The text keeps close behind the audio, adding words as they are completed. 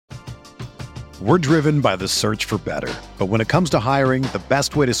We're driven by the search for better. But when it comes to hiring, the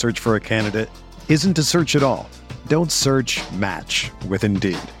best way to search for a candidate isn't to search at all. Don't search, match with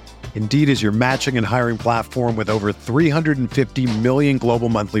Indeed. Indeed is your matching and hiring platform with over 350 million global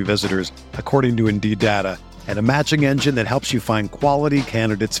monthly visitors, according to Indeed data, and a matching engine that helps you find quality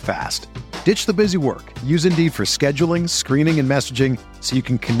candidates fast. Ditch the busy work. Use Indeed for scheduling, screening, and messaging so you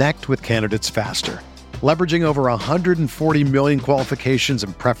can connect with candidates faster. Leveraging over 140 million qualifications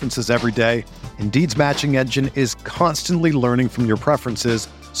and preferences every day, Indeed's matching engine is constantly learning from your preferences,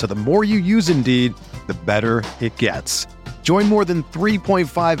 so the more you use Indeed, the better it gets. Join more than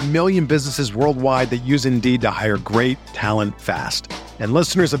 3.5 million businesses worldwide that use Indeed to hire great talent fast. And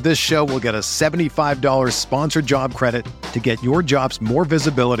listeners of this show will get a $75 sponsored job credit to get your jobs more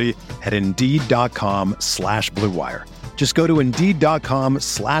visibility at Indeed.com/Blue Wire. Just go to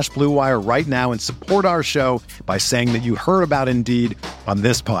Indeed.com/Blue Wire right now and support our show by saying that you heard about Indeed on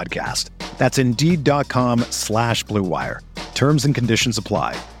this podcast. That's Indeed.com/Blue Wire. Terms and conditions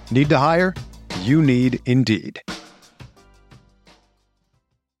apply. Need to hire? You need Indeed. Do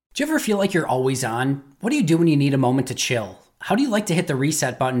you ever feel like you're always on? What do you do when you need a moment to chill? How do you like to hit the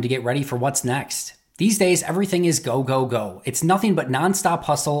reset button to get ready for what's next? These days, everything is go, go, go. It's nothing but nonstop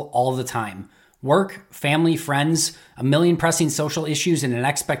hustle all the time. Work, family, friends, a million pressing social issues, and an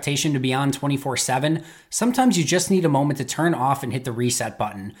expectation to be on 24/7. Sometimes you just need a moment to turn off and hit the reset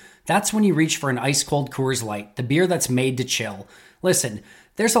button. That's when you reach for an ice-cold Coors Light, the beer that's made to chill. Listen,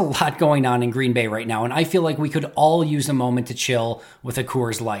 there's a lot going on in Green Bay right now, and I feel like we could all use a moment to chill with a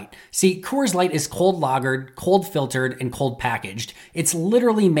Coors Light. See, Coors Light is cold lagered, cold filtered, and cold packaged. It's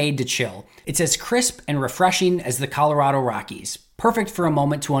literally made to chill. It's as crisp and refreshing as the Colorado Rockies. Perfect for a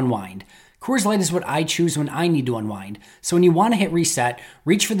moment to unwind. Coors Light is what I choose when I need to unwind. So when you want to hit reset,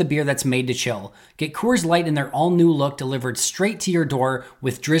 reach for the beer that's made to chill. Get Coors Light in their all-new look delivered straight to your door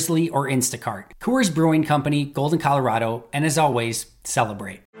with Drizzly or Instacart. Coors Brewing Company, Golden, Colorado, and as always,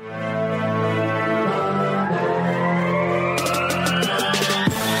 celebrate.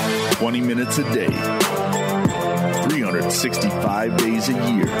 "20 minutes a day, 365 days a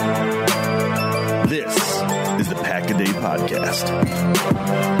year. This is the Pack-A-Day Podcast.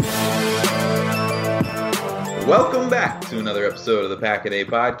 Welcome back to another episode of the Pack-A-Day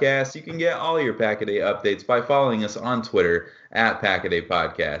Podcast. You can get all your Pack-A-Day updates by following us on Twitter at Pack-A-Day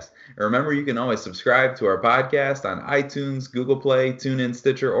Podcast. And remember, you can always subscribe to our podcast on iTunes, Google Play, TuneIn,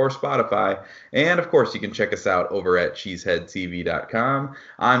 Stitcher, or Spotify. And of course, you can check us out over at cheeseheadtv.com.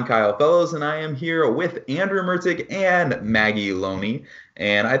 I'm Kyle Fellows, and I am here with Andrew Mertig and Maggie Loney.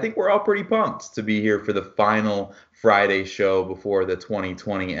 And I think we're all pretty pumped to be here for the final Friday show before the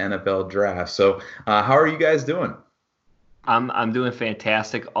 2020 NFL Draft. So how are you guys doing? I'm doing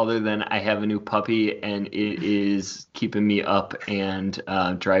fantastic, other than I have a new puppy, and it is keeping me up and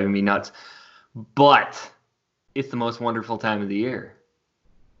driving me nuts. But it's the most wonderful time of the year.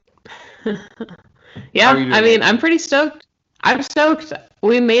 Yeah, I mean, I'm pretty stoked. I'm stoked.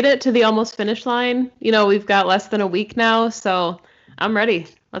 We made it to the almost finish line. You know, we've got less than a week now, so I'm ready.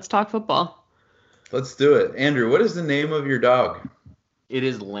 Let's talk football. Let's do it. Andrew, what is the name of your dog? It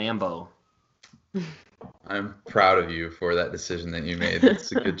is Lambo. I'm proud of you for that decision that you made. It's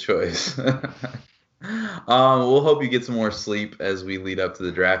a good choice. We'll hope you get some more sleep as we lead up to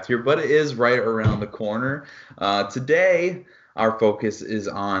the draft here, but it is right around the corner. Today, our focus is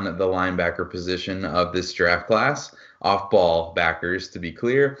on the linebacker position of this draft class. Off-ball backers, to be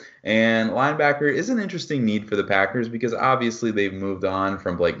clear. And linebacker is an interesting need for the Packers because obviously they've moved on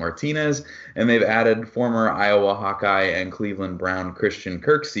from Blake Martinez, and they've added former Iowa Hawkeye and Cleveland Brown Christian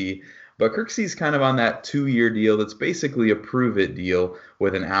Kirksey. But Kirksey's kind of on that 2-year deal that's basically a prove-it deal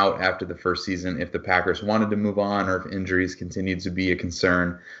with an out after the first season if the Packers wanted to move on or if injuries continued to be a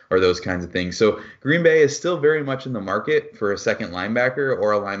concern or those kinds of things. So Green Bay is still very much in the market for a second linebacker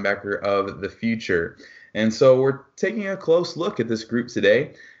or a linebacker of the future. And so we're taking a close look at this group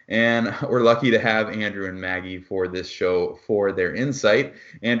today, and we're lucky to have Andrew and Maggie for this show for their insight.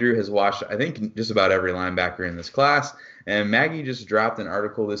 Andrew has watched, I think, just about every linebacker in this class, and Maggie just dropped an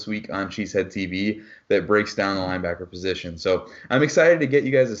article this week on Cheesehead TV that breaks down the linebacker position. So I'm excited to get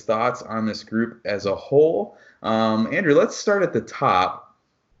you guys' thoughts on this group as a whole. Andrew, let's start at the top.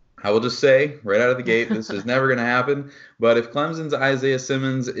 I will just say right out of the gate, this is never going to happen. But if Clemson's Isaiah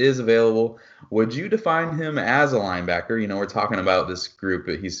Simmons is available, would you define him as a linebacker? You know, we're talking about this group,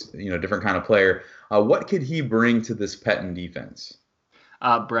 but he's, a different kind of player. What could he bring to this Pettin defense?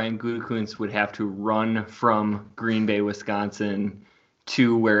 Brian Gutekunst would have to run from Green Bay, Wisconsin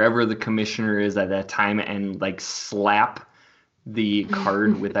to wherever the commissioner is at that time and slap the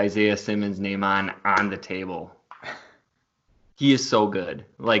card with Isaiah Simmons' name on the table. He is so good,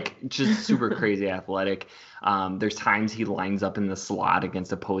 like just super crazy athletic. There's times he lines up in the slot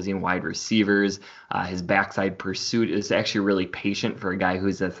against opposing wide receivers. His backside pursuit is actually really patient for a guy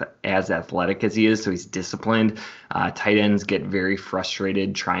who's as athletic as he is, so he's disciplined. Tight ends get very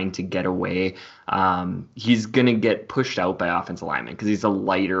frustrated trying to get away. He's going to get pushed out by offensive linemen because he's a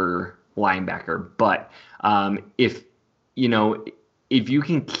lighter linebacker. But if you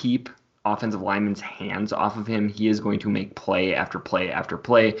can keep offensive lineman's hands off of him, he is going to make play after play after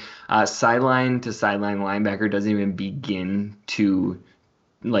play. Sideline to sideline linebacker doesn't even begin to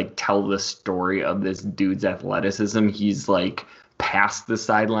like tell the story of this dude's athleticism. He's like past the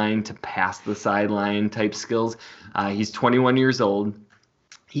sideline to past the sideline type skills. He's 21 years old.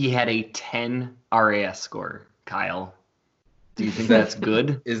 He had a 10 RAS score, Kyle. Do you think that's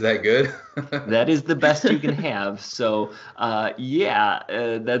good? Is that good? That is the best you can have. So,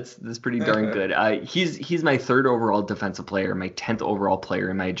 that's pretty darn good. He's my 3rd overall defensive player, my 10th overall player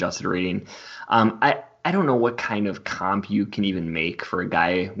in my adjusted rating. I don't know what kind of comp you can even make for a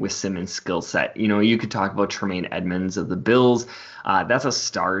guy with Simmons' skill set. You could talk about Tremaine Edmonds of the Bills. That's a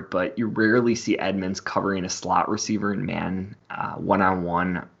start, but you rarely see Edmonds covering a slot receiver in man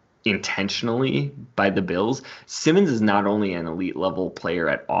one-on-one intentionally by the Bills. Simmons is not only an elite level player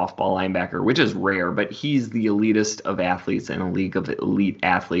at off-ball linebacker, which is rare, but he's the elitist of athletes in a league of elite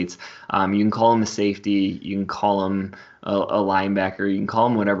athletes. You can call him a safety, you can call him a linebacker, you can call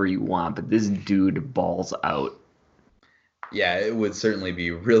him whatever you want, but this dude balls out. Yeah, it would certainly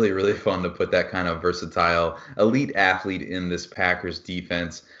be really, really fun to put that kind of versatile elite athlete in this Packers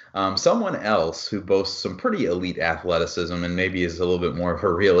defense. Someone else who boasts some pretty elite athleticism and maybe is a little bit more of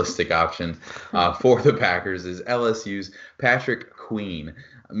a realistic option for the Packers is LSU's Patrick Queen.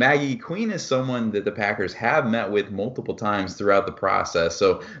 Maggie, Queen is someone that the Packers have met with multiple times throughout the process,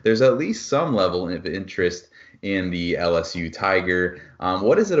 so there's at least some level of interest in the LSU Tiger.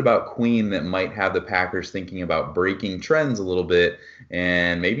 What is it about Queen that might have the Packers thinking about breaking trends a little bit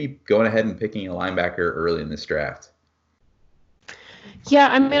and maybe going ahead and picking a linebacker early in this draft? Yeah,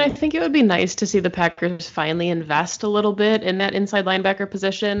 I mean, I think it would be nice to see the Packers finally invest a little bit in that inside linebacker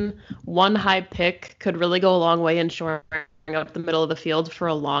position. One high pick could really go a long way in shoring up the middle of the field for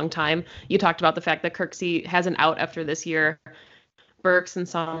a long time. You talked about the fact that Kirksey has an out after this year. Burks and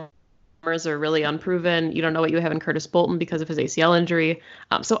Summers are really unproven. You don't know what you have in Curtis Bolton because of his ACL injury.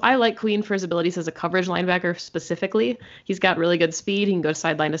 So I like Queen for his abilities as a coverage linebacker specifically. He's got really good speed. He can go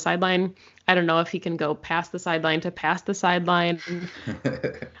sideline to sideline. I don't know if he can go past the sideline to past the sideline,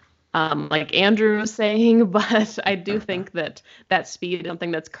 like Andrew was saying, but I do think that speed is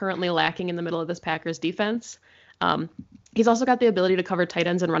something that's currently lacking in the middle of this Packers defense. He's also got the ability to cover tight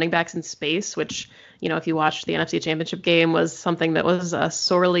ends and running backs in space, which, if you watched the NFC Championship game, was something that was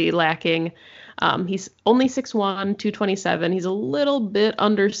sorely lacking. He's only 6'1", 227. He's a little bit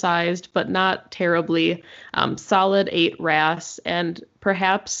undersized, but not terribly. Solid 8 RAS, and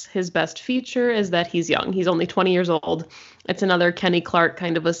perhaps his best feature is that he's young. He's only 20 years old. It's another Kenny Clark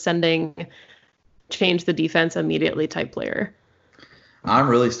kind of ascending, change the defense immediately type player. I'm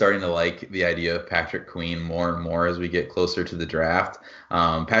really starting to like the idea of Patrick Queen more and more as we get closer to the draft.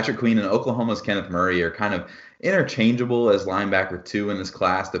 Patrick Queen and Oklahoma's Kenneth Murray are kind of interchangeable as linebacker 2 in this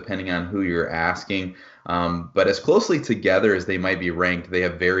class, depending on who you're asking. But as closely together as they might be ranked, they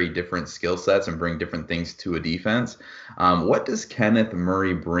have very different skill sets and bring different things to a defense. What does Kenneth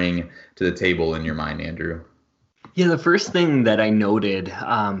Murray bring to the table in your mind, Andrew? Yeah, the first thing that I noted,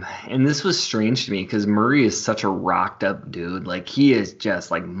 and this was strange to me because Murray is such a rocked up dude. Like, he is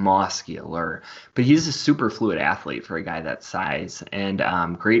just like muscular, but he's a super fluid athlete for a guy that size, and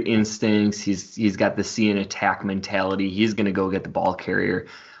great instincts. He's got the see and attack mentality. He's going to go get the ball carrier.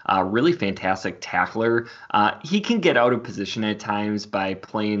 Really fantastic tackler. He can get out of position at times by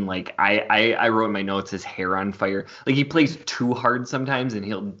playing like I wrote in my notes his hair on fire. Like, he plays too hard sometimes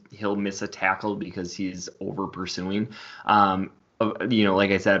and he'll miss a tackle because he's over pursuing.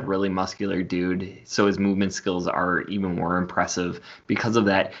 Like I said, really muscular dude. So his movement skills are even more impressive because of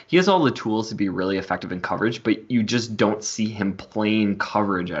that. He has all the tools to be really effective in coverage, but you just don't see him playing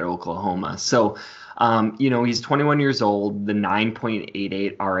coverage at Oklahoma. So he's 21 years old. The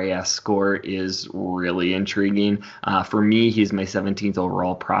 9.88 RAS score is really intriguing. For me, he's my 17th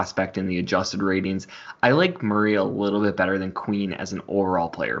overall prospect in the adjusted ratings. I like Murray a little bit better than Queen as an overall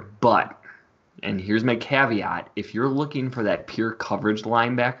player, but, and here's my caveat, if you're looking for that pure coverage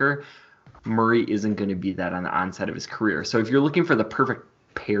linebacker, Murray isn't going to be that on the onset of his career. So if you're looking for the perfect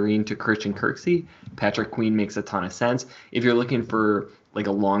pairing to Christian Kirksey, Patrick Queen makes a ton of sense. If you're looking for like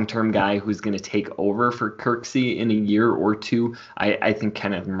a long-term guy who's going to take over for Kirksey in a year or two, I think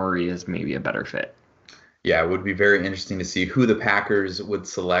Kenneth Murray is maybe a better fit. Yeah, it would be very interesting to see who the Packers would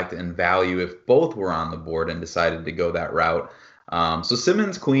select and value if both were on the board and decided to go that route. So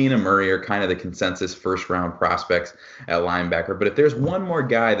Simmons, Queen, and Murray are kind of the consensus first-round prospects at linebacker. But if there's one more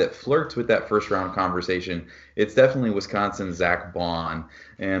guy that flirts with that first-round conversation, it's definitely Wisconsin's Zach Baun.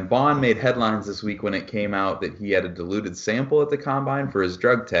 And Baun made headlines this week when it came out that he had a diluted sample at the combine for his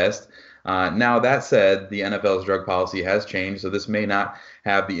drug test. Now, that said, the NFL's drug policy has changed, so this may not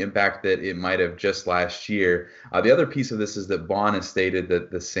have the impact that it might have just last year. The other piece of this is that Baun has stated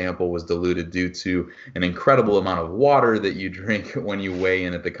that the sample was diluted due to an incredible amount of water that you drink when you weigh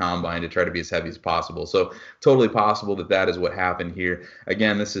in at the combine to try to be as heavy as possible. So totally possible that that is what happened here.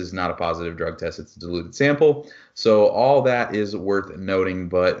 Again, this is not a positive drug test. It's a diluted sample. So all that is worth noting,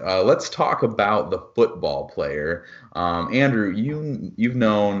 but let's talk about the football player. Andrew, you've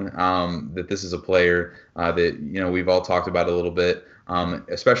known that this is a player that we've all talked about a little bit,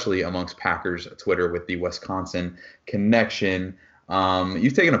 especially amongst Packers Twitter with the Wisconsin connection.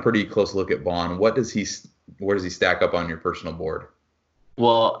 You've taken a pretty close look at Baun. Where does he stack up on your personal board?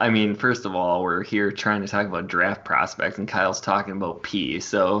 Well, I mean, first of all, we're here trying to talk about draft prospects, and Kyle's talking about pee.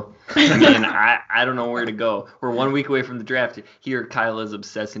 So, I mean, I don't know where to go. We're 1 week away from the draft. Here, Kyle is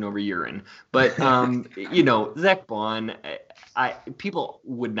obsessing over urine. But, Zach Baun, people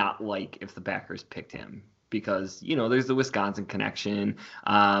would not like if the Packers picked him, because, there's the Wisconsin connection,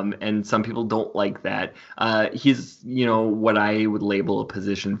 and some people don't like that. He's, what I would label a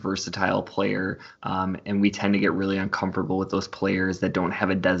position versatile player, and we tend to get really uncomfortable with those players that don't have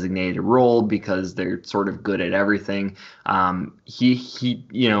a designated role because they're sort of good at everything. He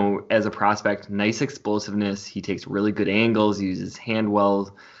as a prospect, nice explosiveness. He takes really good angles, he uses hand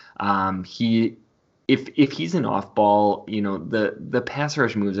well. If he's an off-ball, the pass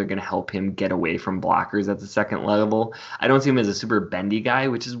rush moves are going to help him get away from blockers at the second level. I don't see him as a super bendy guy,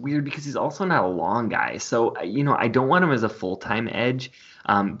 which is weird because he's also not a long guy. So, I don't want him as a full-time edge,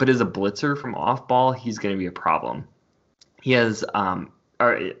 but as a blitzer from off-ball, he's going to be a problem. He has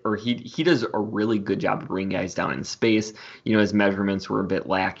he does a really good job of bringing guys down in space. His measurements were a bit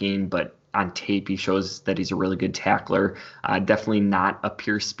lacking, but on tape, he shows that he's a really good tackler. Definitely not a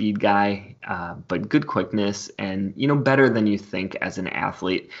pure speed guy, but good quickness and, better than you think as an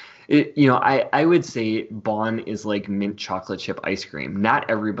athlete. I would say Baun is like mint chocolate chip ice cream. Not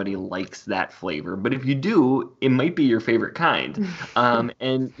everybody likes that flavor, but if you do, it might be your favorite kind.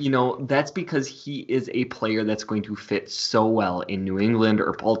 And that's because he is a player that's going to fit so well in New England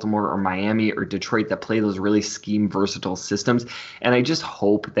or Baltimore or Miami or Detroit that play those really scheme versatile systems. And I just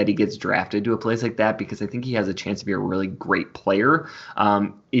hope that he gets drafted to a place like that, because I think he has a chance to be a really great player.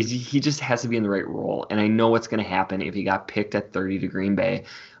 He just has to be in the right role. And I know what's going to happen if he got picked at 30 to Green Bay.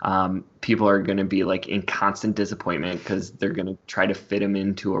 People are going to be like in constant disappointment because they're going to try to fit him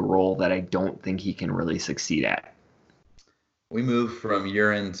into a role that I don't think he can really succeed at. We moved from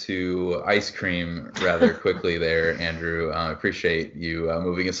urine to ice cream rather quickly there, Andrew. Appreciate you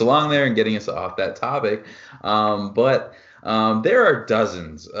moving us along there and getting us off that topic. But there are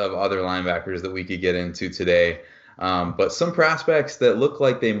dozens of other linebackers that we could get into today. But some prospects that look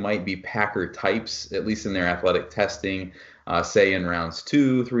like they might be Packer types, at least in their athletic testing, say in rounds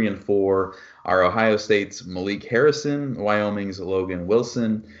 2, 3, and 4, are Ohio State's Malik Harrison, Wyoming's Logan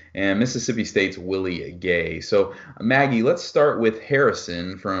Wilson, and Mississippi State's Willie Gay. So, Maggie, let's start with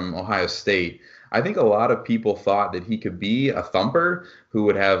Harrison from Ohio State. I think a lot of people thought that he could be a thumper who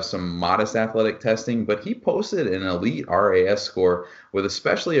would have some modest athletic testing, but he posted an elite RAS score with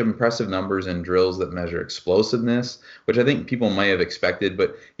especially impressive numbers in drills that measure explosiveness, which I think people might have expected.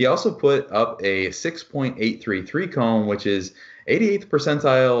 But he also put up a 6.833 cone, which is 88th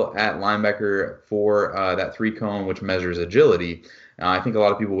percentile at linebacker for that 3 cone, which measures agility. I think a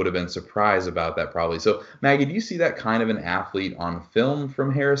lot of people would have been surprised about that probably. So, Maggie, do you see that kind of an athlete on film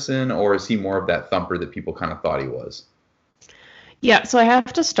from Harrison, or is he more of that thumper that people kind of thought he was? Yeah, so I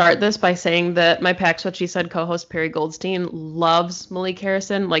have to start this by saying that my Pack's What She Said co-host Perry Goldstein loves Malik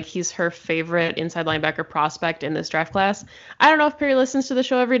Harrison. Like, he's her favorite inside linebacker prospect in this draft class. I don't know if Perry listens to the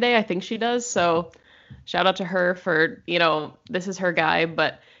show every day. I think she does. So shout out to her for, this is her guy.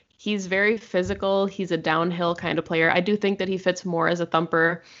 But he's very physical. He's a downhill kind of player. I do think that he fits more as a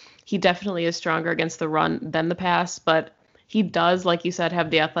thumper. He definitely is stronger against the run than the pass, but he does, like you said, have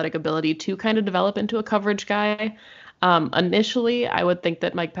the athletic ability to kind of develop into a coverage guy. Initially, I would think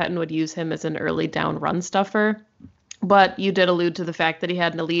that Mike Pettin would use him as an early down run stuffer, but you did allude to the fact that he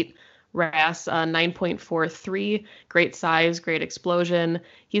had an elite RAS, 9.43, great size, great explosion.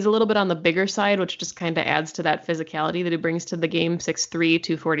 He's a little bit on the bigger side, which just kind of adds to that physicality that he brings to the game, 6'3",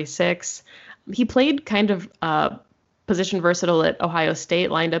 246. He played kind of position versatile at Ohio State,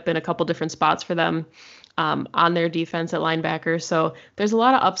 lined up in a couple different spots for them. on their defense at linebacker. So there's a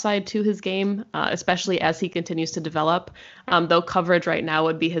lot of upside to his game, especially as he continues to develop. Though coverage right now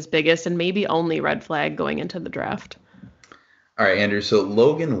would be his biggest and maybe only red flag going into the draft. All right, Andrew. So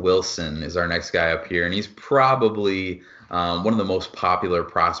Logan Wilson is our next guy up here, and he's probably one of the most popular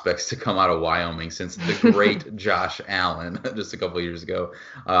prospects to come out of Wyoming since the great Josh Allen just a couple of years ago.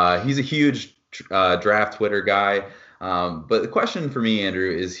 He's a huge draft Twitter guy. But the question for me, Andrew,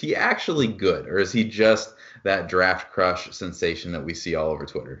 is he actually good, or is he just that draft crush sensation that we see all over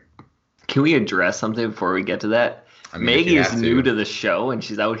Twitter? Can we address something before we get to that? I mean, Maggie is new to the show, and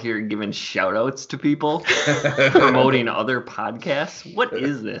she's out here giving shout-outs to people, promoting other podcasts. What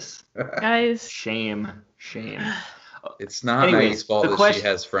is this? Guys. Shame. It's not Maggie's fault that she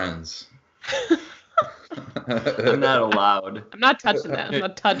has friends. I'm not allowed. I'm not touching that. I'm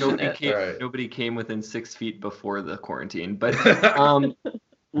not touching it. Nobody came within 6 feet before the quarantine. But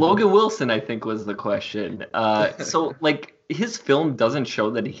Logan Wilson, I think, was the question. So, like, his film doesn't show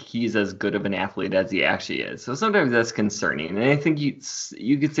that he's as good of an athlete as he actually is. So sometimes that's concerning. And I think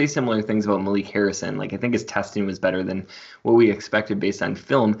you could say similar things about Malik Harrison. Like, I think his testing was better than what we expected based on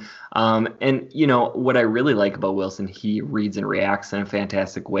film. And, you know, what I really like about Wilson, he reads and reacts in a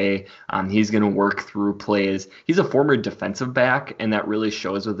fantastic way. He's going to work through plays. He's a former defensive back, and that really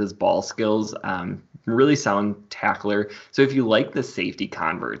shows with his ball skills. Really sound tackler. So if you like the safety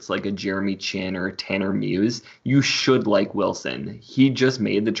converts like a Jeremy Chin or Tanner Muse, you should like Wilson. He just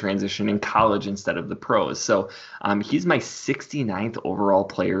made the transition in college instead of the pros. So he's my 69th overall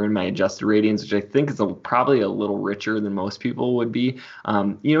player in my adjusted ratings, which I think is probably a little richer than most people would be.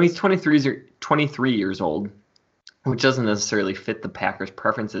 You know, he's 23 years old, which doesn't necessarily fit the Packers'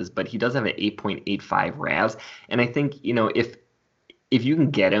 preferences, but he does have an 8.85 RAS. And I think, you know, if you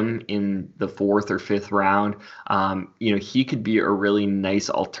can get him in the 4th or 5th round, you know, he could be a really nice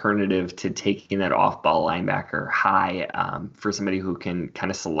alternative to taking that off-ball linebacker high for somebody who can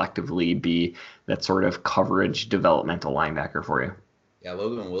kind of selectively be that sort of coverage developmental linebacker for you. Yeah,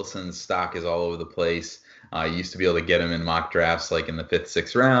 Logan Wilson's stock is all over the place. You used to be able to get him in mock drafts like in the 5th,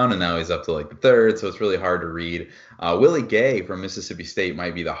 6th round, and now he's up to like the 3rd, so it's really hard to read. Willie Gay from Mississippi State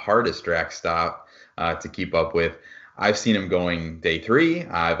might be the hardest draft stock to keep up with. I've seen him going day 3.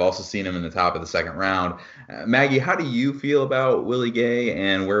 I've also seen him in the top of the 2nd round. Maggie, how do you feel about Willie Gay,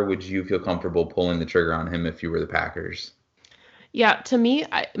 and where would you feel comfortable pulling the trigger on him if you were the Packers? Yeah, to me,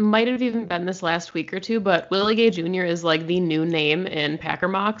 I might have even been this last week or two, but Willie Gay Jr. is like the new name in Packer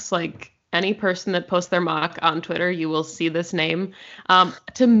mocks. Like, any person that posts their mock on Twitter, you will see this name.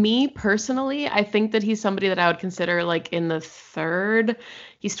 To me personally, I think that he's somebody that I would consider like in the 3rd.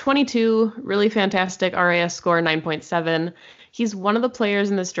 He's 22, really fantastic RAS score, 9.7. He's one of the players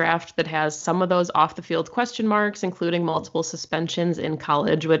in this draft that has some of those off the field question marks, including multiple suspensions in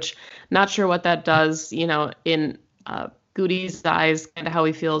college, which not sure what that does, you know, in Goody's eyes, kind of how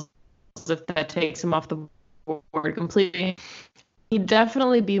he feels if that takes him off the board completely. He'd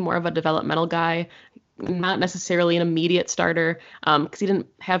definitely be more of a developmental guy, not necessarily an immediate starter, because he didn't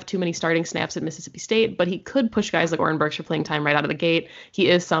have too many starting snaps at Mississippi State, but he could push guys like Oren Burks for playing time right out of the gate. He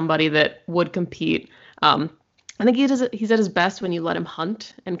is somebody that would compete. I think he's at his best when you let him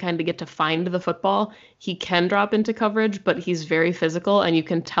hunt and kind of get to find the football. He can drop into coverage, but he's very physical, and you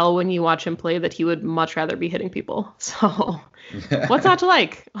can tell when you watch him play that he would much rather be hitting people. So what's not to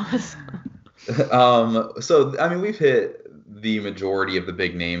like? So, I mean, we've hit the majority of the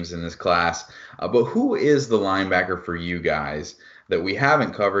big names in this class, but who is the linebacker for you guys that we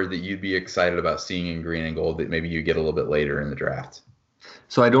haven't covered that you'd be excited about seeing in green and gold that maybe you get a little bit later in the draft?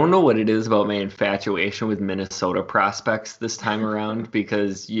 So I don't know what it is about my infatuation with Minnesota prospects this time around,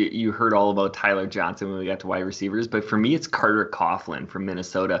 because you heard all about Tyler Johnson when we got to wide receivers, but for me it's Carter Coughlin from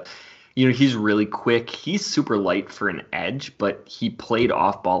Minnesota. You know, he's really quick. He's super light for an edge, but he played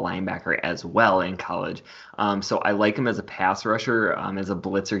off-ball linebacker as well in college. So I like him as a pass rusher. As a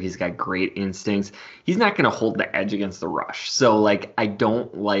blitzer, he's got great instincts. He's not going to hold the edge against the rush. So, like, I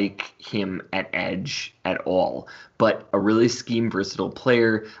don't like him at edge at all. But a really scheme-versatile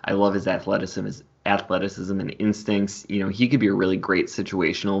player. I love his athleticism and instincts. You know, he could be a really great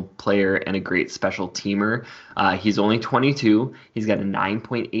situational player and a great special teamer. He's only 22. He's got a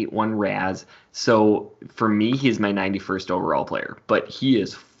 9.81 RAS. So for me, he's my 91st overall player, but he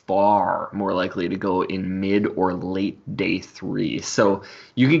is far more likely to go in mid or late day 3. So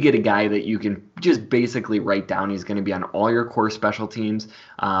you can get a guy that you can just basically write down. He's going to be on all your core special teams,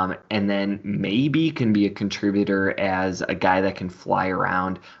 and then maybe can be a contributor as a guy that can fly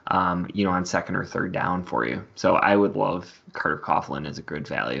around, you know, on 2nd or 3rd down for you. So I would love Carter Coughlin as a good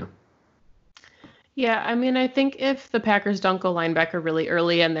value. Yeah, I mean, I think if the Packers don't go linebacker really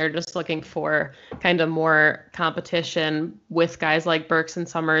early and they're just looking for kind of more competition with guys like Burks and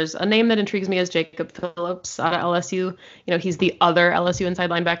Summers, a name that intrigues me is Jacob Phillips out of LSU. You know, he's the other LSU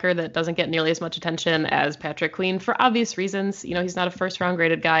inside linebacker that doesn't get nearly as much attention as Patrick Queen for obvious reasons. You know, he's not a first-round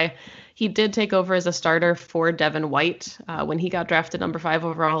graded guy. He did take over as a starter for Devin White when he got drafted number 5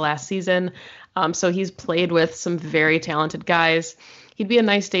 overall last season. So he's played with some very talented guys. He'd be a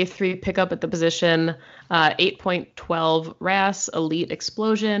nice day 3 pickup at the position. 8.12 RAS, elite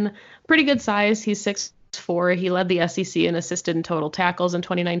explosion, pretty good size. He's 6'4". He led the SEC and assisted in total tackles in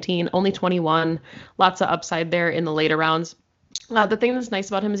 2019, only 21. Lots of upside there in the later rounds. The thing that's nice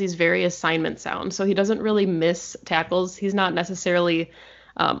about him is he's very assignment sound, so he doesn't really miss tackles. He's not necessarily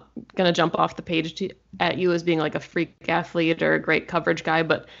going to jump off the page at you as being like a freak athlete or a great coverage guy,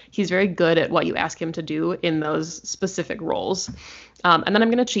 but he's very good at what you ask him to do in those specific roles. And then I'm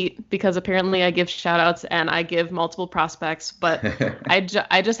going to cheat because apparently I give shout outs and I give multiple prospects, but I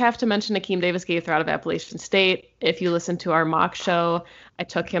just have to mention Akeem Davis-Gaither out of Appalachian State. If you listen to our mock show, I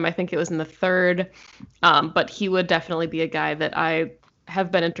took him, I think it was in the 3rd, but he would definitely be a guy that I have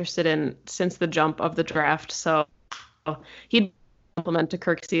been interested in since the jump of the draft. So he'd compliment to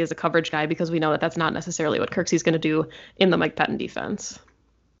Kirksey as a coverage guy because we know that that's not necessarily what Kirksey's going to do in the Mike Pettin defense.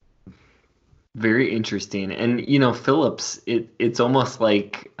 Very interesting. And, you know, Phillips, it's almost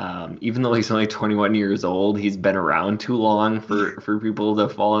like, even though he's only 21 years old, he's been around too long for people to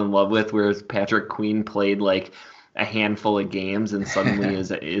fall in love with, whereas Patrick Queen played like a handful of games and suddenly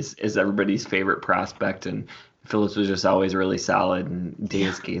is everybody's favorite prospect. And Phillips was just always really solid. And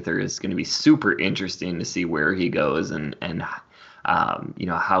Davis-Gaither is going to be super interesting to see where he goes and you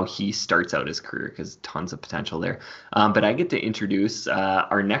know, how he starts out his career, because tons of potential there. But I get to introduce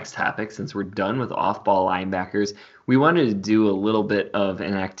our next topic. Since we're done with off-ball linebackers, we wanted to do a little bit of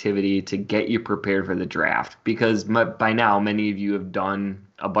an activity to get you prepared for the draft, because by now many of you have done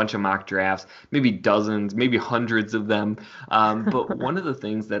a bunch of mock drafts, maybe dozens, maybe hundreds of them. But one of the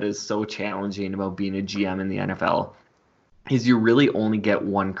things that is so challenging about being a GM in the NFL is you really only get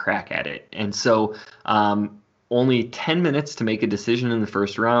one crack at it. And so only 10 minutes to make a decision in the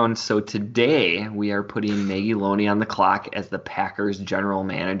first round. So today we are putting Maggie Loney on the clock as the Packers general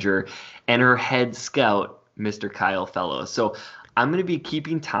manager and her head scout, Mr. Kyle Fellows. So I'm going to be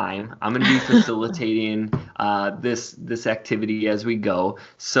keeping time. I'm going to be facilitating this activity as we go.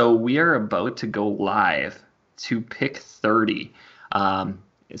 So we are about to go live to pick 30.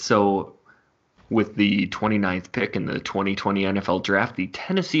 So with the 29th pick in the 2020 NFL Draft, the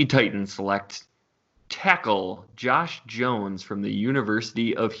Tennessee Titans select tackle Josh Jones from the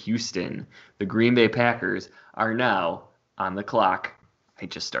University of Houston. The Green Bay Packers are now on the clock. I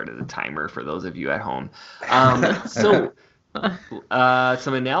just started the timer for those of you at home. So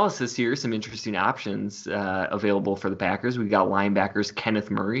some analysis here, some interesting options available for the Packers. We got linebackers Kenneth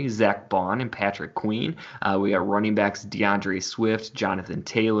Murray, Zach Bond, and Patrick Queen. We got running backs DeAndre Swift, Jonathan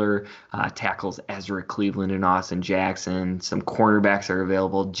Taylor, tackles Ezra Cleveland and Austin Jackson. Some cornerbacks are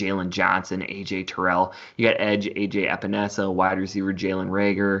available, Jalen Johnson, AJ Terrell. You got edge AJ Epinesa, wide receiver Jalen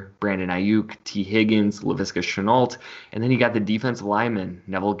Reagor, Brandon Ayuk, T. Higgins, Laviska Shenault. And then you got the defensive linemen,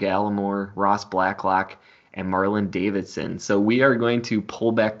 Neville Gallimore, Ross Blacklock, and Marlon Davidson. So we are going to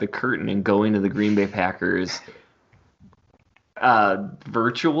pull back the curtain and go into the Green Bay Packers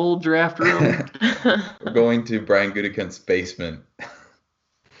virtual draft room. We're going to Brian Gutekunst's basement.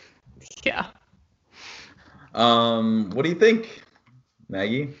 Yeah. What do you think,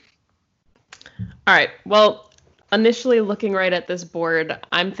 Maggie? All right. Well, initially looking right at this board,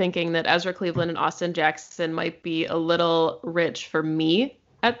 I'm thinking that Ezra Cleveland and Austin Jackson might be a little rich for me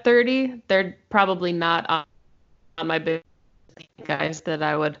at 30. They're probably not on my big guys that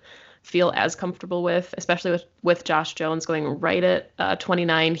I would feel as comfortable with, especially with Josh Jones going right at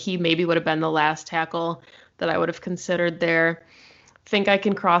 29. He maybe would have been the last tackle that I would have considered there. Think I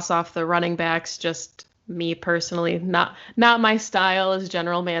can cross off the running backs, just me personally, not my style as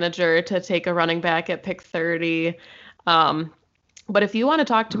general manager to take a running back at pick 30. But if you want to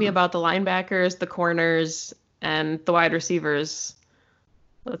talk to me about the linebackers, the corners, and the wide receivers,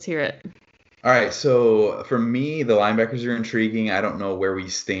 let's hear it. All right, so for me, the linebackers are intriguing. I don't know where we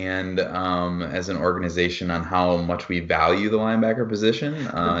stand as an organization on how much we value the linebacker position.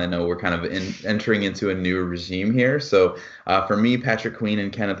 I know we're kind of entering into a new regime here. So for me, Patrick Queen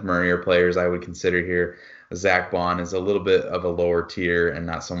and Kenneth Murray are players I would consider here. Zach Bond is a little bit of a lower tier and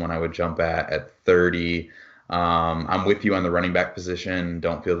not someone I would jump at 30. I'm with you on the running back position.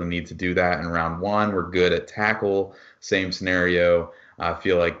 Don't feel the need to do that in round 1. We're good at tackle. Same scenario. I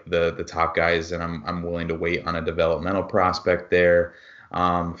feel like the top guys, and I'm willing to wait on a developmental prospect there.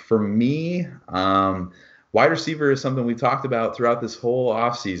 For me, wide receiver is something we talked about throughout this whole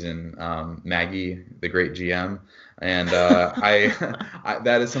offseason. Maggie, the great GM, and I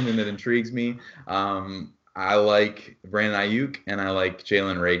that is something that intrigues me. I like Brandon Ayuk and I like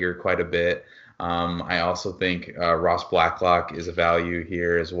Jalen Reagor quite a bit. I also think Ross Blacklock is a value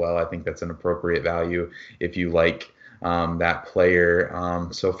here as well. I think that's an appropriate value if you like that player.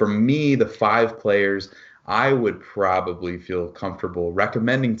 So for me, the 5 players I would probably feel comfortable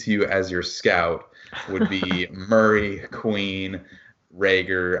recommending to you as your scout would be Murray, Queen,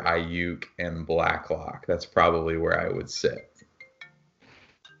 Reagor, Ayuk, and Blacklock. That's probably where I would sit.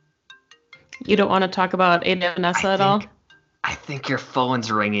 You don't want to talk about Aiden Vanessa at all? I think your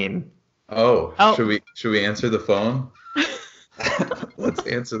phone's ringing. Oh. Should we answer the phone? Let's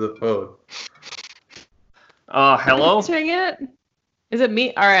answer the phone. Hello? Answering it? Is it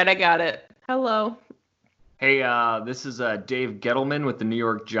me? All right, I got it. Hello. Hey, this is Dave Gettleman with the New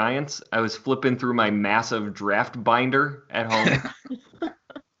York Giants. I was flipping through my massive draft binder at home.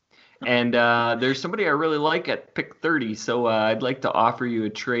 And there's somebody I really like at pick 30, so I'd like to offer you a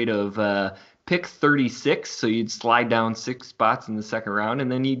trade of pick 36, so you'd slide down 6 spots in the second round,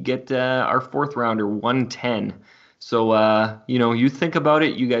 and then you'd get our 4th rounder, 110. So, you think about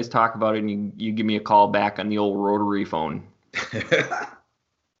it, you guys talk about it, and you give me a call back on the old rotary phone.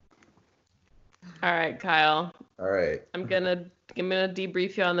 All right, Kyle. All right. I'm gonna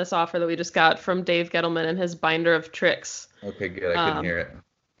debrief you on this offer that we just got from Dave Gettleman and his binder of tricks. Okay, good. I couldn't hear it.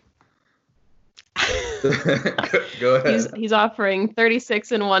 Go ahead. He's offering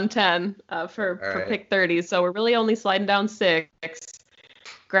 36 and 110 for pick 30. So we're really only sliding down 6.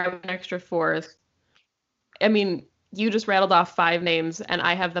 Grab an extra 4th. I mean, you just rattled off 5 names, and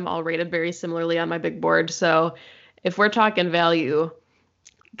I have them all rated very similarly on my big board. So if we're talking value,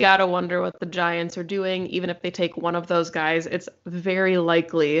 gotta wonder what the Giants are doing. Even if they take one of those guys, it's very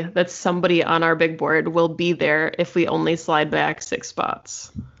likely that somebody on our big board will be there if we only slide back 6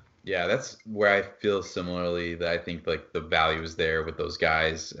 spots. Yeah, that's where I feel similarly, that I think like the value is there with those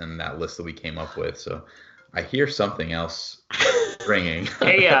guys and that list that we came up with. So I hear something else ringing.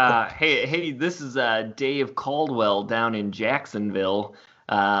 Hey, this is Dave Caldwell down in Jacksonville.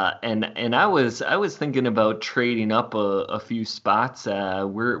 And I was thinking about trading up a few spots.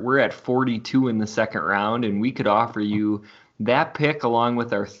 We're at 42 in the second round, and we could offer you that pick along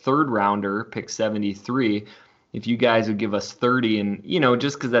with our 3rd rounder, pick 73. If you guys would give us 30, and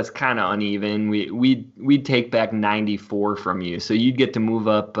just because that's kind of uneven, we'd take back 94 from you. So you'd get to move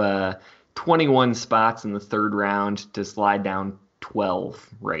up 21 spots in the 3rd round to slide down 12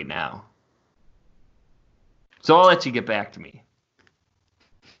 right now. So I'll let you get back to me.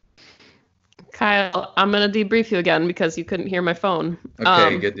 Kyle, I'm going to debrief you again because you couldn't hear my phone.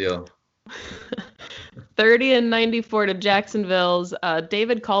 Okay, good deal. 30 and 94 to Jacksonville's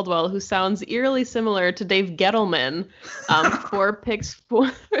David Caldwell, who sounds eerily similar to Dave Gettleman, for picks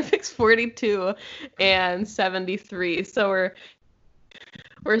 42 and 73. So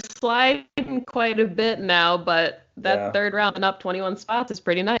we're sliding quite a bit now, but that 3rd round and up 21 spots is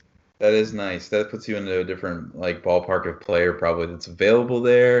pretty nice. That is nice. That puts you into a different ballpark of player probably that's available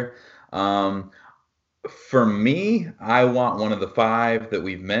there. For me, I want one of the 5 that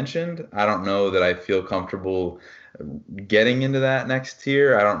we've mentioned. I don't know that I feel comfortable getting into that next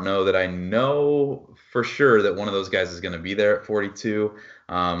tier. I don't know that I know for sure that one of those guys is going to be there at 42.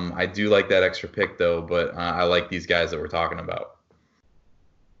 I do like that extra pick though, but I like these guys that we're talking about.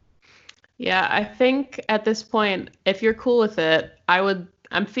 Yeah, I think at this point, if you're cool with it,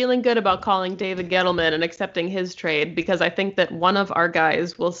 I'm feeling good about calling David Gettleman and accepting his trade because I think that one of our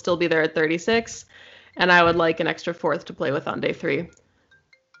guys will still be there at 36, and I would like an extra 4th to play with on day 3.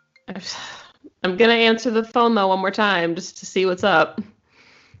 I'm going to answer the phone, though, one more time just to see what's up.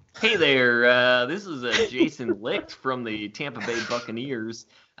 Hey there, this is Jason Licht from the Tampa Bay Buccaneers.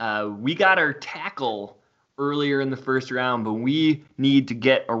 We got our tackle earlier in the 1st round, but we need to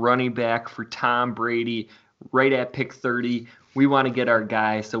get a running back for Tom Brady right at pick 30. We want to get our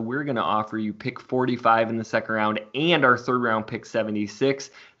guy, so we're going to offer you pick 45 in the 2nd round and our 3rd round pick 76.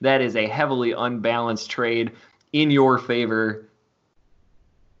 That is a heavily unbalanced trade in your favor.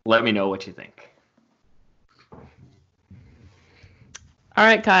 Let me know what you think. All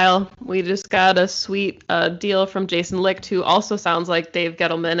right, Kyle. We just got a sweet deal from Jason Licht, who also sounds like Dave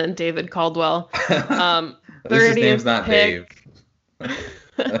Gettleman and David Caldwell. His name's not pick. Dave.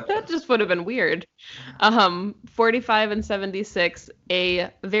 That just would have been weird. 45 and 76, a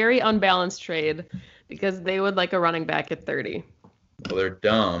very unbalanced trade because they would like a running back at 30. Well, they're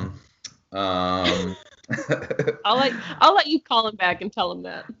dumb. I'll let you call him back and tell him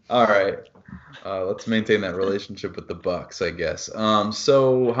that. All right. Let's maintain that relationship with the Bucks, I guess.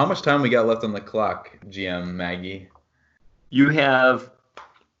 So how much time we got left on the clock, GM Maggie? You have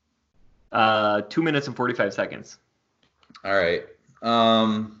 2 minutes and 45 seconds. All right.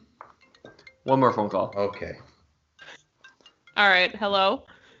 One more phone call. Okay. All right. Hello.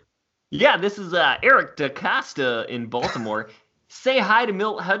 Yeah, this is Eric DaCosta in Baltimore. Say hi to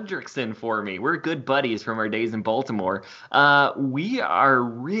Milt Hendrickson for me. We're good buddies from our days in Baltimore. We are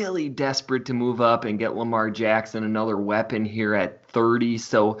really desperate to move up and get Lamar Jackson another weapon here at 30.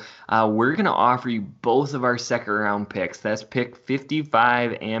 So we're going to offer you both of our second-round picks. That's pick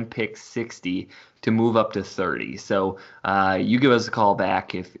 55 and pick 60 to move up to 30. So you give us a call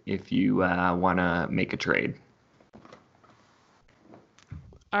back if you want to make a trade.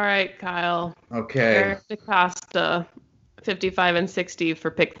 All right, Kyle. Okay. Eric DaCosta, 55 and 60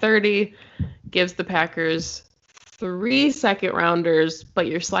 for pick 30, gives the Packers 3 second-rounders, but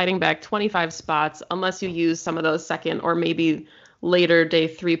you're sliding back 25 spots unless you use some of those second or maybe later day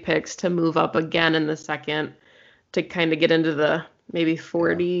 3 picks to move up again in the second to kind of get into the maybe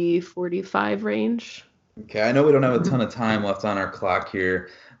 40, 45 range. Okay, I know we don't have a ton of time left on our clock here,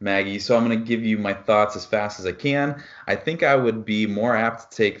 Maggie, so I'm going to give you my thoughts as fast as I can. I think I would be more apt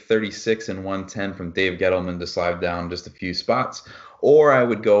to take 36 and 110 from Dave Gettleman to slide down just a few spots, or I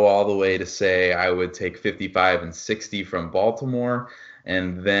would go all the way to say I would take 55 and 60 from Baltimore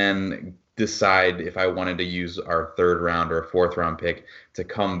and then decide if I wanted to use our third round or fourth round pick to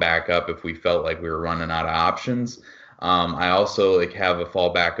come back up if we felt like we were running out of options. I also have a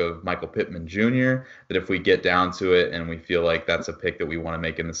fallback of Michael Pittman Jr. that if we get down to it and we feel like that's a pick that we want to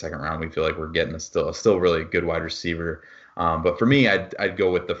make in the second round, we feel like we're getting a still really good wide receiver. But for me, I'd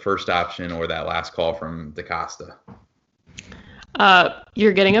go with the first option or that last call from DaCosta.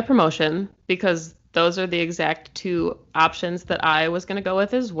 You're getting a promotion because those are the exact 2 options that I was going to go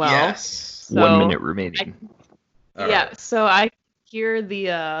with as well. Yes. So 1 minute remaining. So I hear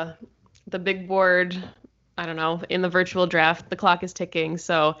the big board. I don't know, in the virtual draft, the clock is ticking.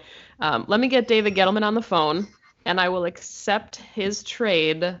 So let me get David Gettleman on the phone, and I will accept his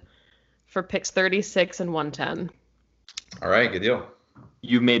trade for picks 36 and 110. All right, good deal.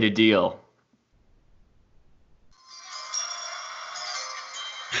 You made a deal.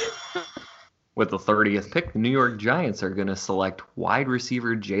 With the 30th pick, the New York Giants are going to select wide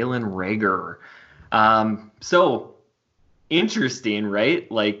receiver Jalen Reagor. So interesting,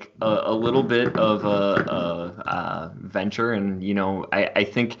 right? Like a little bit of a venture, and I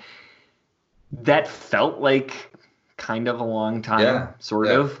think that felt like kind of a long time, sort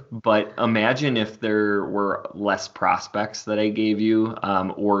of. But imagine if there were less prospects that I gave you,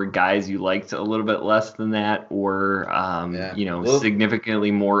 or guys you liked a little bit less than that, or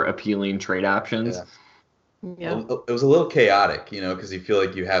significantly more appealing trade options. Yeah. It was a little chaotic, because you feel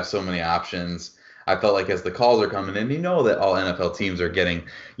like you have so many options. I felt like as the calls are coming in, that all NFL teams are getting,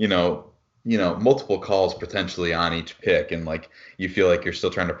 multiple calls potentially on each pick. And like, you feel like you're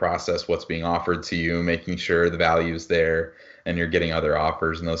still trying to process what's being offered to you, making sure the value is there and you're getting other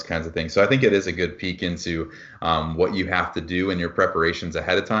offers and those kinds of things. So I think it is a good peek into what you have to do in your preparations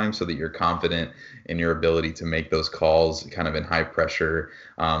ahead of time so that you're confident in your ability to make those calls kind of in high pressure,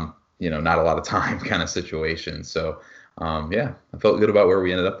 not a lot of time kind of situations. So I felt good about where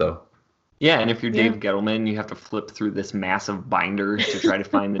we ended up though. Yeah, and if you're Dave Gettleman, you have to flip through this massive binder to try to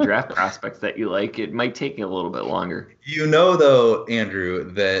find the draft prospects that you like. It might take you a little bit longer. Though,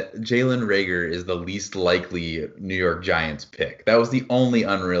 Andrew, that Jalen Reagor is the least likely New York Giants pick. That was the only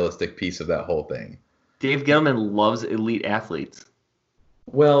unrealistic piece of that whole thing. Dave Gettleman loves elite athletes.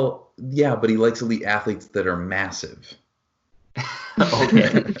 Well, yeah, but he likes elite athletes that are massive.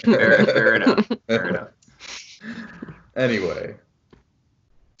 Okay, fair enough. Fair enough. Anyway.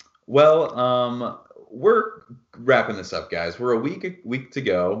 Well, we're wrapping this up, guys. We're a week to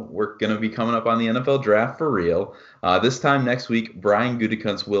go. We're going to be coming up on the NFL draft for real. This time next week, Brian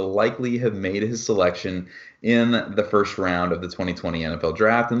Gutekunst will likely have made his selection in the first round of the 2020 NFL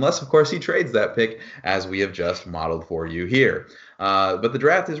draft, unless, of course, he trades that pick, as we have just modeled for you here. But the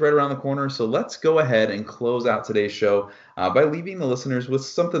draft is right around the corner, so let's go ahead and close out today's show by leaving the listeners with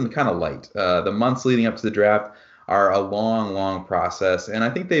something kind of light. The months leading up to the draft are a long process, and I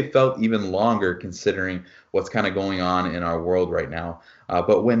think they've felt even longer considering what's kind of going on in our world right now.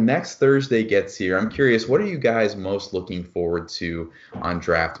 But when next Thursday gets here, I'm curious, what are you guys most looking forward to on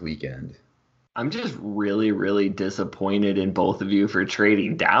draft weekend? I'm just really disappointed in both of you for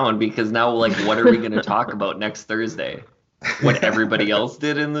trading down, because now, what are we going to talk about next Thursday? What everybody else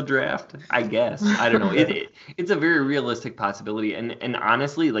did in the draft, I guess. I don't know. It's a very realistic possibility. And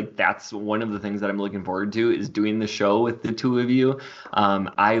honestly, that's one of the things that I'm looking forward to, is doing the show with the two of you.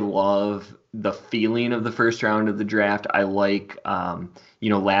 I love the feeling of the first round of the draft. I like,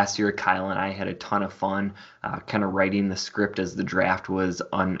 last year Kyle and I had a ton of fun kind of writing the script as the draft was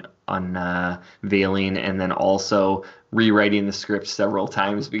unveiling, and then also rewriting the script several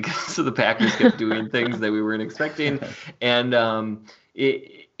times because the Packers kept doing things that we weren't expecting. And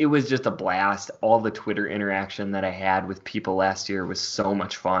it was just a blast. All the Twitter interaction that I had with people last year was so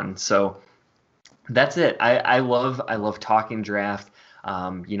much fun. So that's it. I love talking draft.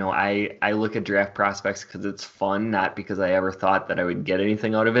 I look at draft prospects because it's fun, not because I ever thought that I would get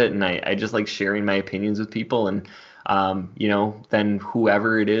anything out of it. And I just like sharing my opinions with people. And, then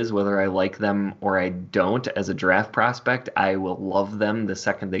whoever it is, whether I like them or I don't as a draft prospect, I will love them the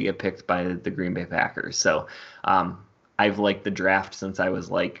second they get picked by the Green Bay Packers. So I've liked the draft since I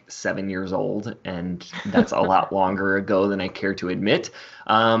was like 7 years old, and that's a lot longer ago than I care to admit.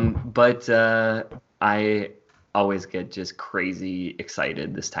 But I always get just crazy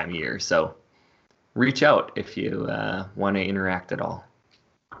excited this time of year. So reach out if you want to interact at all.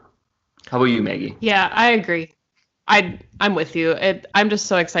 How about you, Maggie? Yeah, I agree. I'm with you. I'm just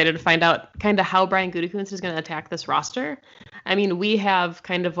so excited to find out kind of how Brian Gutekunst is going to attack this roster. I mean, we have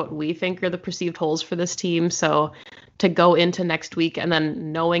kind of what we think are the perceived holes for this team. So to go into next week and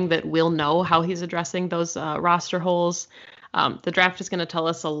then knowing that we'll know how he's addressing those roster holes, the draft is going to tell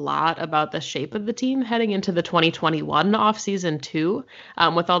us a lot about the shape of the team heading into the 2021 offseason too,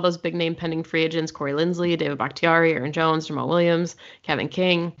 with all those big name pending free agents, Corey Linsley, David Bakhtiari, Aaron Jones, Jamal Williams, Kevin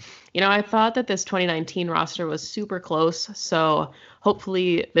King. I thought that this 2019 roster was super close, so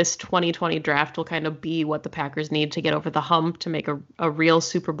hopefully this 2020 draft will kind of be what the Packers need to get over the hump to make a real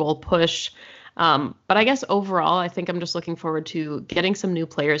Super Bowl push. But I guess overall, I think I'm just looking forward to getting some new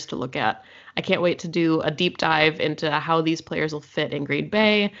players to look at. I can't wait to do a deep dive into how these players will fit in Green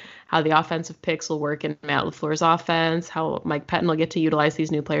Bay, how the offensive picks will work in Matt LaFleur's offense, how Mike Pettin will get to utilize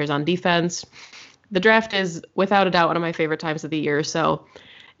these new players on defense. The draft is without a doubt one of my favorite times of the year, so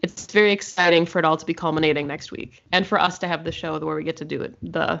it's very exciting for it all to be culminating next week and for us to have the show where we get to do it,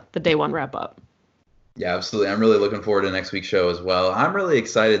 the day one wrap up. Yeah, absolutely. I'm really looking forward to next week's show as well. I'm really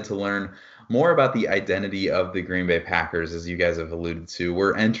excited to learn more about the identity of the Green Bay Packers, as you guys have alluded to.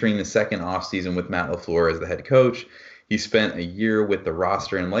 We're entering the second offseason with Matt LaFleur as the head coach. He spent a year with the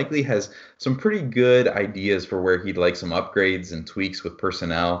roster and likely has some pretty good ideas for where he'd like some upgrades and tweaks with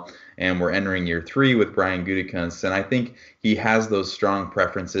personnel. And we're entering year 3 with Brian Gutekunst. And I think he has those strong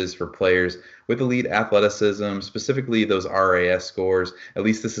preferences for players with elite athleticism, specifically those RAS scores. At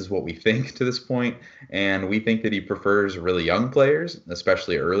least this is what we think to this point. And we think that he prefers really young players,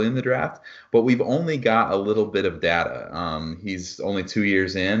 especially early in the draft. But we've only got a little bit of data. He's only 2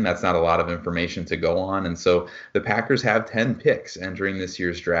 years in. That's not a lot of information to go on. And so the Packers have 10 picks entering this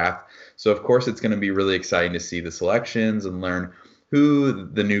year's draft. So, of course, it's going to be really exciting to see the selections and learn who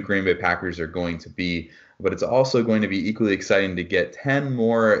the new Green Bay Packers are going to be. But it's also going to be equally exciting to get 10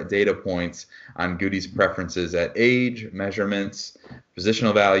 more data points on Goody's preferences at age, measurements,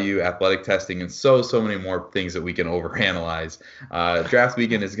 positional value, athletic testing, and so many more things that we can overanalyze. Draft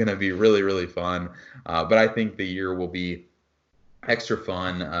weekend is going to be really, really fun. But I think the year will be extra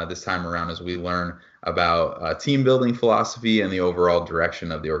fun this time around as we learn about team building philosophy and the overall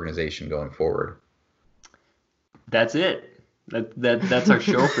direction of the organization going forward. That's it. That's our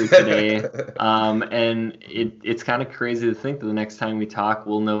show for today. And it's kind of crazy to think that the next time we talk,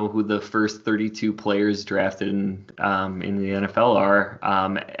 we'll know who the first 32 players drafted in the NFL are.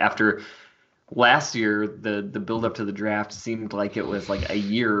 After last year, the build up to the draft seemed like it was like a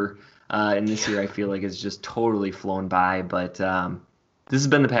year. And this year I feel like it's just totally flown by. But this has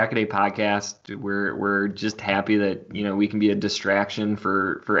been the Pack-A-Day podcast. We're just happy that, we can be a distraction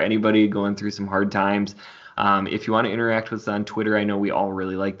for anybody going through some hard times. If you want to interact with us on Twitter, I know we all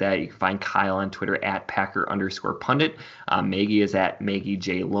really like that. You can find Kyle on Twitter at Packer_pundit. Maggie is at Maggie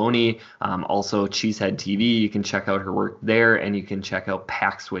J. Loney. Also, Cheesehead TV. You can check out her work there, and you can check out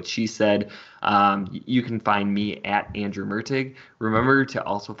Pax What She Said. You can find me at Andrew Mertig. Remember to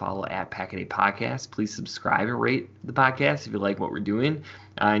also follow at Pack-A-Day Podcast. Please subscribe and rate the podcast if you like what we're doing.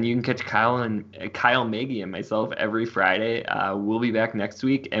 And you can catch Kyle, Maggie, and myself every Friday. We'll be back next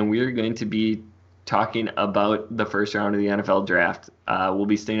week, and we're going to be talking about the first round of the NFL draft. We'll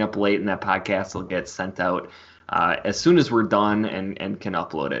be staying up late, and that podcast will get sent out as soon as we're done and can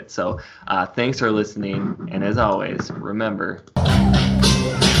upload it. So thanks for listening, and as always, remember...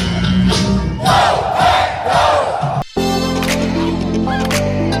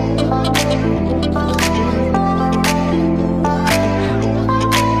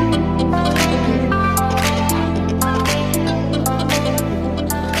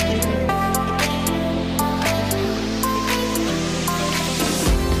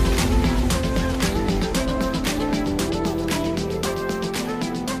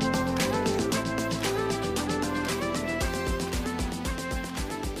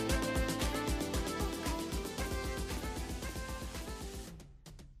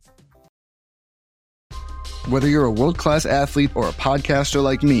 Whether you're a world-class athlete or a podcaster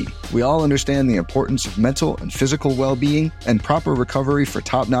like me, we all understand the importance of mental and physical well-being and proper recovery for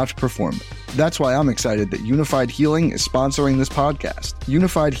top-notch performance. That's why I'm excited that Unified Healing is sponsoring this podcast.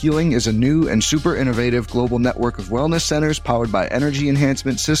 Unified Healing is a new and super innovative global network of wellness centers powered by Energy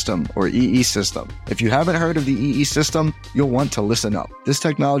Enhancement System, or EE System. If you haven't heard of the EE System, you'll want to listen up. This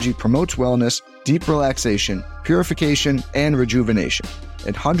technology promotes wellness, deep relaxation, purification, and rejuvenation.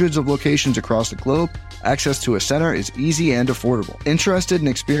 In hundreds of locations across the globe, access to a center is easy and affordable. Interested in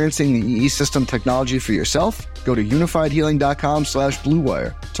experiencing the EE System technology for yourself? Go to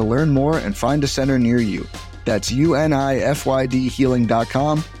unifiedhealing.com/bluewire to learn more and find a center near you. That's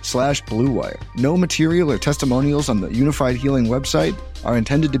unifydhealing.com/bluewire. No material or testimonials on the Unified Healing website are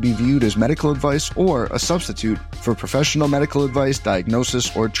intended to be viewed as medical advice or a substitute for professional medical advice, diagnosis,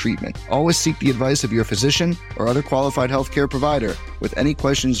 or treatment. Always seek the advice of your physician or other qualified healthcare provider with any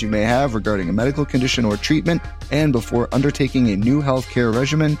questions you may have regarding a medical condition or treatment and before undertaking a new healthcare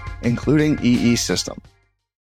regimen, including EE System.